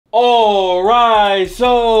All right,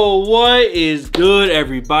 so what is good,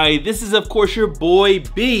 everybody? This is, of course, your boy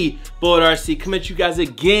B, Bullet RC, coming at you guys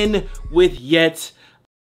again with yet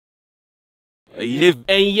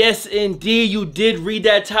and yes, indeed, you did read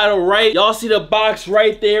that title right. Y'all see the box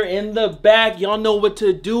right there in the back. Y'all know what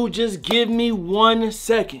to do. Just give me 1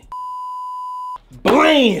 second.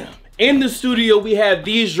 Blam! In the studio, we have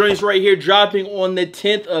these joints right here dropping on the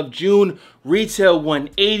 10th of June, retail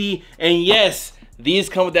 180. And yes, these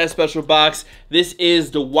come with that special box. This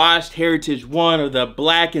is the washed heritage one, or the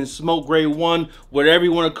black and smoke gray one, whatever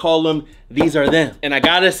you want to call them. These are them. And I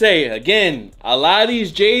gotta say, again, a lot of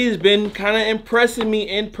these J's been kind of impressing me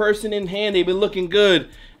in person, in hand. They've been looking good.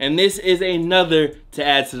 And this is another to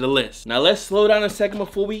add to the list. Now let's slow down a second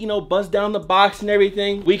before we, bust down the box and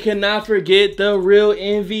everything. We cannot forget the real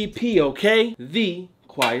MVP, okay? The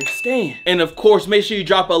quiet stand. And of course, make sure you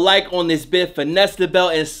drop a like on this bit, finesse the bell,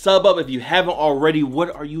 and sub up if you haven't already.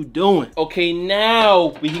 What are you doing? Okay,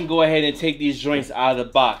 now we can go ahead and take these joints out of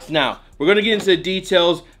the box. Now, we're gonna get into the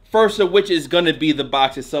details, first of which is gonna be the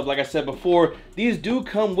box itself. Like I said before, these do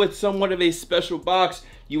come with somewhat of a special box.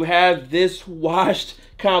 You have this washed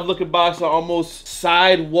kind of looking box, almost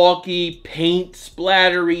sidewalky, paint,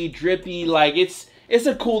 splattery, drippy, like it's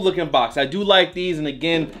a cool looking box. I do like these, and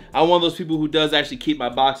again, I'm one of those people who does actually keep my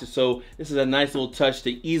boxes, so this is a nice little touch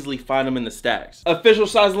to easily find them in the stacks. Official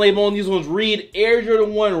size and label on these ones read Air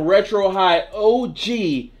Jordan 1 Retro High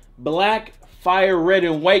OG Black, Fire Red,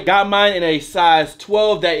 and White. Got mine in a size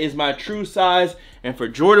 12. That is my true size. And for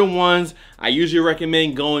Jordan 1s, I usually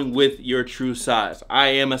recommend going with your true size. I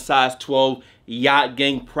am a size 12 Yacht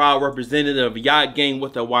Gang, proud representative of Yacht Gang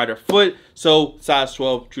with a wider foot. So size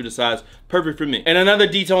 12, true to size, perfect for me. And another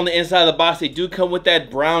detail on the inside of the box, they do come with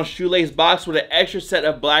that brown shoelace box with an extra set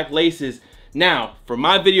of black laces. Now, for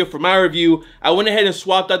my video, for my review, I went ahead and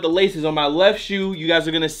swapped out the laces. On my left shoe, you guys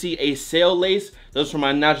are gonna see a sail lace. Those are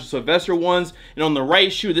my Natural Sylvester ones. And on the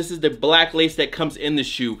right shoe, this is the black lace that comes in the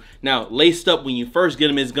shoe. Now, laced up when you first get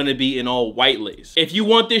them is gonna be an all white lace. If you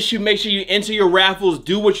want this shoe, make sure you enter your raffles,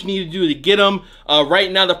 do what you need to do to get them.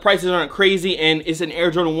 Right now, the prices aren't crazy, and it's an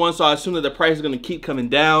Air Jordan 1, so I assume that the price is gonna keep coming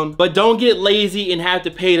down. But don't get lazy and have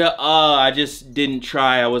to pay the, I just didn't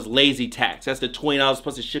try, I was lazy tax. That's the $20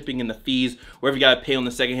 plus the shipping and the fees, wherever you gotta pay on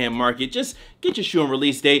the secondhand market. Just get your shoe on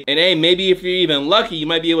release date. And hey, maybe if you're even lucky, you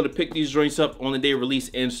might be able to pick these joints up on the day release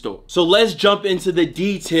in store. So let's jump into the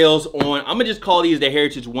details on, I'm gonna just call these the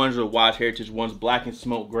heritage ones, or washed heritage ones. Black and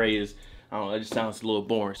smoke gray is, I don't know, that just sounds a little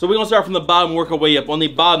boring. So we're gonna start from the bottom, work our way up. On the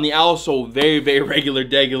bottom, the outsole, very, very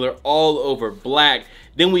regular, all over black.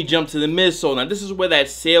 Then we jump to the midsole. Now this is where that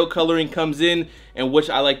sail coloring comes in, and which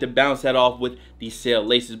I like to bounce that off with these sail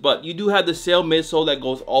laces. But you do have the sail midsole that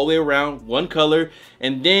goes all the way around, one color,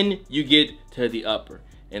 and then you get to the upper.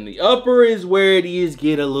 And the upper is where these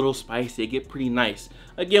get a little spicy, they get pretty nice.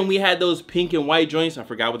 Again, we had those pink and white joints. I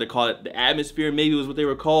forgot what they call it. The Atmosphere maybe was what they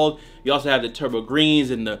were called. You also have the Turbo Greens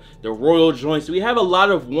and the Royal joints. We have a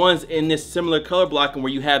lot of ones in this similar color blocking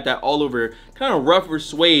where you have that all over kind of rougher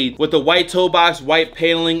suede with the white toe box, white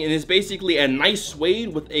paneling, and it's basically a nice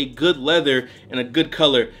suede with a good leather and a good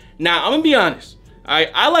color. Now, I'm gonna be honest.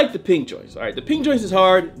 I like the pink joints. All right, the pink joints is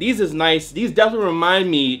hard. These is nice. These definitely remind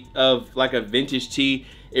me of like a vintage tee.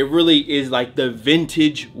 It really is like the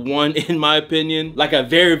vintage one, in my opinion. Like a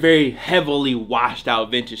very, very heavily washed out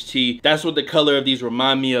vintage tee. That's what the color of these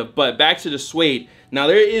remind me of. But back to the suede. Now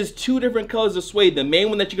there is two different colors of suede. The main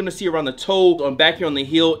one that you're gonna see around the toe, on back here on the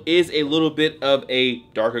heel, is a little bit of a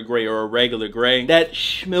darker gray, or a regular gray. That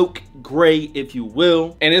smoke gray, if you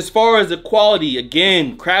will. And as far as the quality,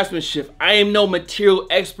 again, craftsmanship, I am no material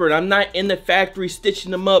expert. I'm not in the factory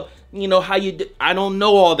stitching them up. You know how you do, I don't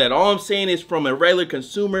know all that. All I'm saying is, from a regular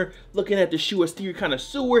consumer looking at the shoe exterior kind of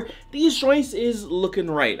sewer, these joints is looking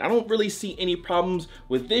right. I don't really see any problems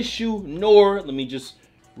with this shoe, nor, let me just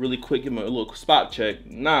really quick give him a little spot check.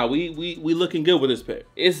 Nah, we looking good with this pair.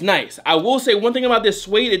 It's nice. I will say one thing about this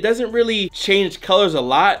suede, it doesn't really change colors a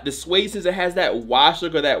lot. The suede, since it has that wash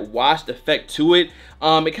look or that washed effect to it,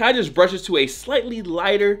 it kind of just brushes to a slightly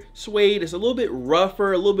lighter suede. It's a little bit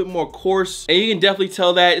rougher, a little bit more coarse, and you can definitely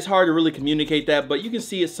tell that. It's hard to really communicate that, but you can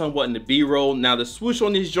see it somewhat in the B-roll. Now the swoosh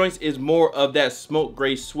on these joints is more of that smoke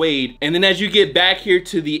gray suede. And then as you get back here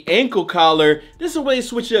to the ankle collar, this is where they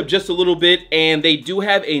switch it up just a little bit, and they do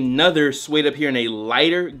have another suede up here in a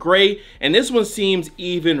lighter gray, and this one seems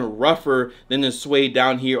even rougher than the suede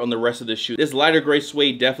down here on the rest of the shoe. This lighter gray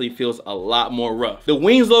suede definitely feels a lot more rough. The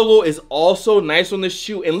Wings logo is also nice on this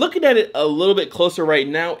shoe, and looking at it a little bit closer right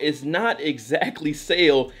now, it's not exactly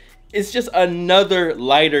sail it's just another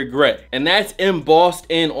lighter gray. And that's embossed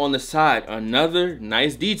in on the side. Another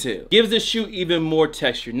nice detail. Gives the shoe even more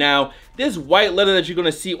texture. Now, this white leather that you're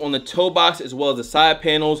gonna see on the toe box as well as the side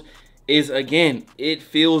panels is, again, it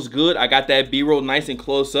feels good. I got that B-roll nice and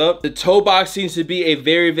close up. The toe box seems to be a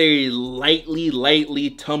very, very lightly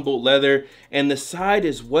tumbled leather. And the side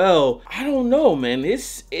as well, I don't know, man.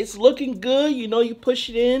 It's looking good. You know, you push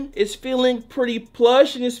it in, it's feeling pretty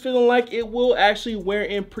plush, and it's feeling like it will actually wear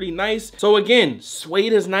in pretty nice. So again,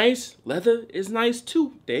 suede is nice, leather is nice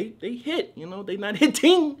too. They hit, you know, they not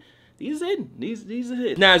hitting. These are hitting. These are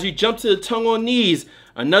hit. Now, as you jump to the tongue on knees,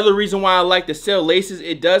 another reason why I like the sail laces,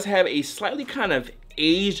 it does have a slightly kind of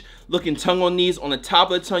aged looking tongue on knees. On the top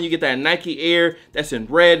of the tongue, you get that Nike Air that's in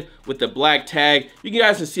red with the black tag. You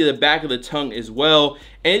guys can see the back of the tongue as well.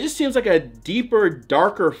 And it just seems like a deeper,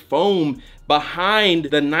 darker foam behind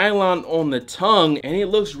the nylon on the tongue. And it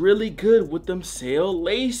looks really good with them sail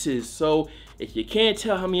laces. So if you can't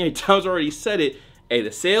tell how many times I already said it, hey,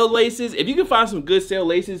 the sail laces, if you can find some good sail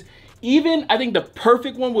laces, even, I think the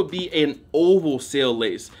perfect one would be an oval sail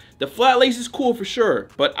lace. The flat lace is cool for sure,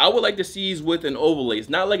 but I would like to see these with an oval lace.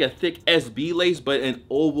 Not like a thick SB lace, but an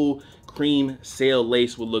oval cream sail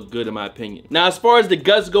lace would look good in my opinion. Now, as far as the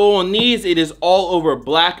guts go on these, it is all over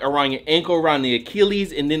black around your ankle, around the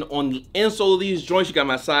Achilles, and then on the insole of these joints, you got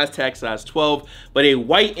my size tag, size 12, but a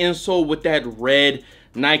white insole with that red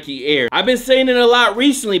Nike Air. I've been saying it a lot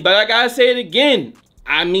recently, but I gotta say it again.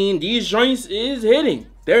 I mean, these joints is hitting.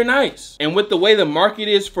 They're nice. And with the way the market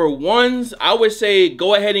is for ones, I would say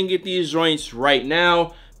go ahead and get these joints right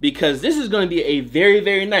now, because this is gonna be a very,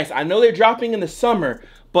 very nice. I know they're dropping in the summer,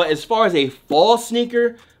 but as far as a fall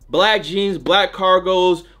sneaker, black jeans, black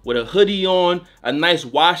cargos with a hoodie on, a nice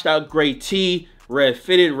washed out gray tee, red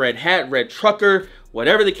fitted, red hat, red trucker,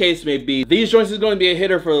 whatever the case may be, these joints is gonna be a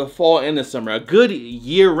hitter for the fall and the summer. A good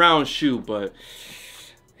year-round shoe, but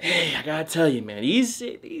hey, I gotta tell you, man, they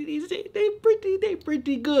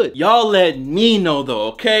pretty good. Y'all let me know though,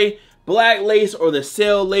 okay? Black lace or the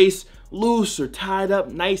sail lace, loose or tied up,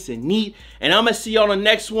 nice and neat. And I'm gonna see y'all on the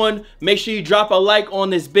next one. Make sure you drop a like on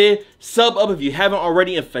this vid, sub up if you haven't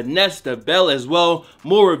already, and finesse the bell as well.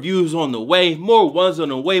 More reviews on the way, more ones on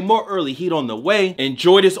the way, more early heat on the way.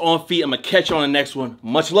 Enjoy this on feet. I'm gonna catch you on the next one.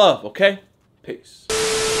 Much love, okay? Peace.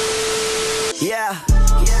 Yeah.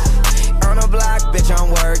 On a block, bitch,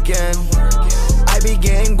 I'm working. I be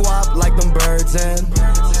getting guap like them birds in.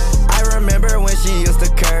 I remember when she used to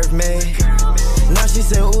curve me. Now she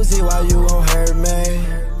say, Uzi, why you gon' hurt me?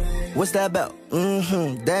 What's that belt?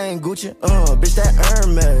 That ain't Gucci, bitch, that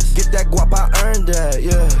Hermes. Get that guap, I earned that,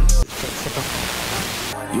 yeah.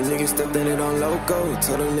 You niggas stepped in it on loco.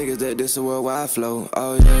 Tell them niggas that this a worldwide flow.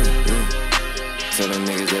 Oh yeah. Tell them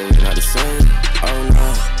niggas that we not the same. Oh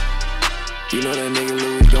no. You know that nigga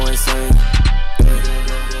Louis go insane. Yeah.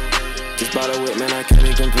 Just bought a whip, man, I can't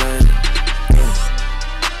even complain. Yeah.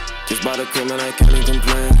 Just bought a crib, man, I can't even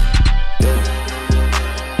complain.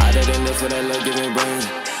 Yeah. I did it for that love giving brain.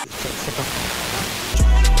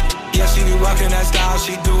 Yeah, she be rocking that style,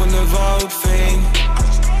 she doing the Vogue thing.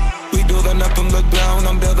 We building up and look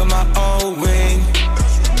blown, I'm building my own wing.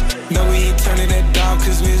 No, we ain't turning it down,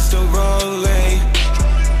 cause we still rolling.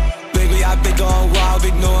 I've been going wild,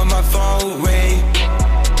 ignoring my phone ring.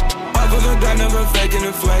 Up with a gun, never faking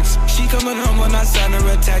the flex. She coming home when I send her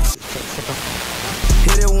a text.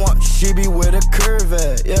 Hit it once, she be with a curve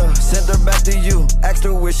at, yeah. Sent her back to you, asked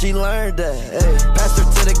her where she learned that, hey. Passed her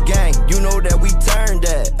to the gang, you know that we turned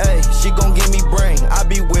that, hey. She gon' give me brain, I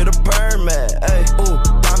be with a permit, hey. Ooh,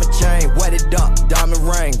 diamond chain, wet it up, diamond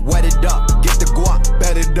ring, wet it up. Get the guap,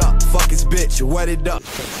 bet it up, fuck his bitch, wet it up.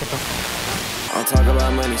 I'm talking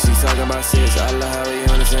about money, she's talking about sex. I love how we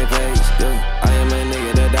on the same page, yeah. I am a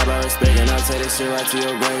nigga that die by respect, and I'll take this shit right to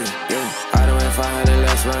your grave, yeah. I done ran 500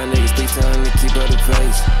 less run niggas, please tell them to keep up the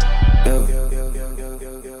pace, yeah.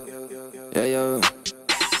 Yeah, yo.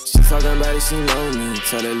 She talking about it, she know me.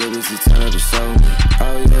 Tell that little bitch to turn up and show me,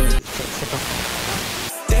 oh yeah.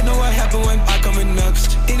 They know what happened when I come in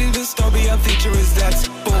next. In the story, a feature is that.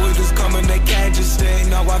 Boy, just coming, they can't just stay.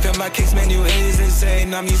 Now I feel my case menu is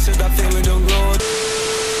insane. I'm used to that feeling the road.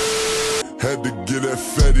 Had to get that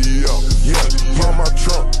fatty up, yeah. Pop my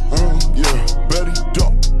trunk, yeah. Betty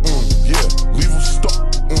duck, yeah. Leave 'em stuck,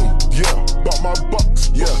 yeah. Bought my bucks,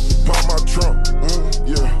 yeah. Pop my trunk.